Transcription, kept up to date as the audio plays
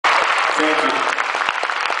Thank you.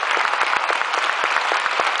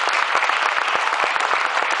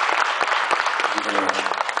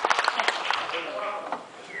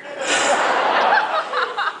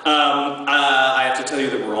 I have to tell you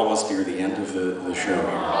that we're almost near the end of the show here. I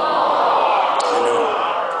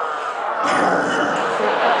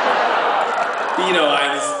know. You know,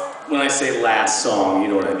 when I say last song, you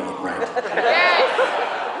know what I mean, right?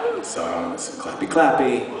 Song, some clappy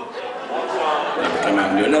clappy. Maybe come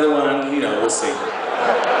out and do another one. You know, we'll see.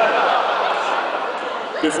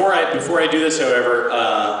 Before I do this, however,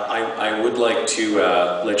 I would like to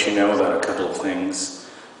let you know about a couple of things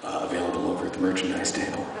available over at the merchandise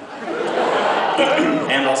table,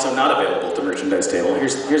 and also not available at the merchandise table.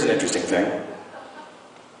 Here's an interesting thing.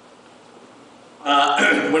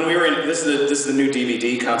 When we were in this is the new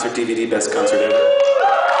DVD, concert DVD, best concert ever.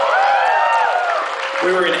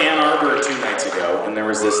 We were in Ann Arbor 2 nights ago, and there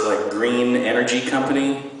was this like green energy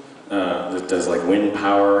company that does like wind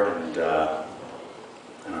power and I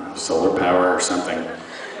don't know, solar power or something.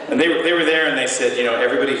 And they were there, and they said, you know,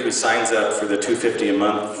 everybody who signs up for the $250 a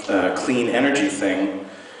month clean energy thing,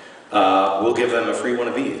 we'll give them a free one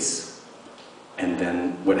of these. And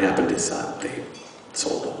then what happened is they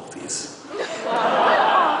sold all of these.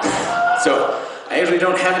 So I actually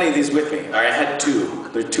don't have any of these with me. I had 2.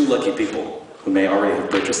 There are 2 lucky people who may already have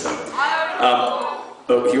purchased them. Oh,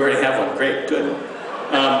 you already have one. Great, good.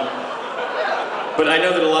 But I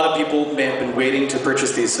know that a lot of people may have been waiting to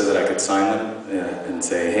purchase these so that I could sign them and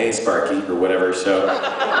say, hey, Sparky, or whatever. So,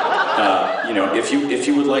 you know, if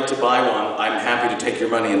you would like to buy one, I'm happy to take your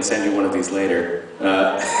money and send you one of these later.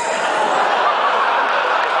 I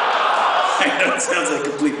know it sounds like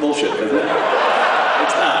complete bullshit, doesn't it?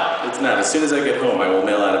 It's not. It's not. As soon as I get home, I will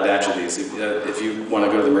mail out a batch of these. If you want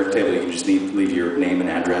to go to the merch table, you can just leave your name and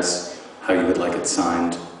address, how you would like it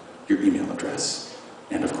signed, your email address,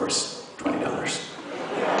 and of course, $20.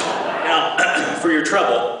 Now, for your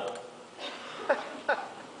trouble,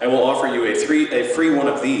 I will offer you a free one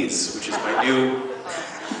of these, which is my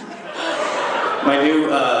new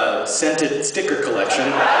scented sticker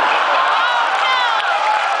collection.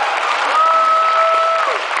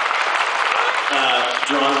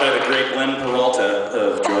 Drawn by the great Len Peralta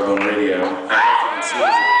of Jawbone Radio. I don't know if you can see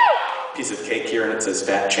there's a piece of cake here, and it says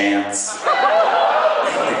Fat Chance.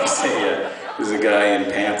 There's a guy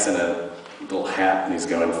in pants and a little hat, and he's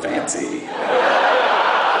going fancy.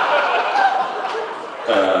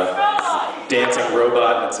 Dancing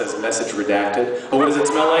robot, and it says message redacted. Oh, what does it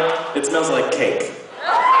smell like? It smells like cake.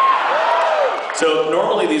 So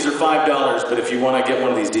normally these are $5, but if you want to get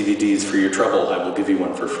one of these DVDs for your trouble, I will give you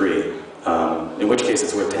one for free. In which case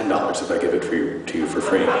it's worth $10 if I give it to you for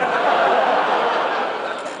free. I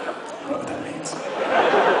don't know what that means.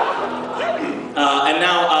 And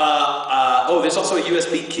now, oh, there's also a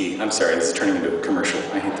USB key. I'm sorry, this is turning into a commercial.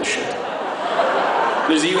 I hate this shit.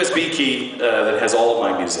 There's a USB key that has all of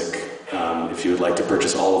my music. If you would like to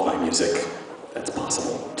purchase all of my music, that's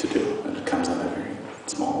possible to do. And it comes on a very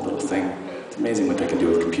small little thing. It's amazing what they can do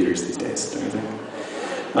with computers these days, don't you think?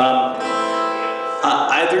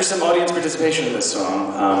 There's some audience participation in this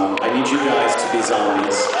song. I need you guys to be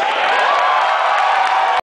zombies.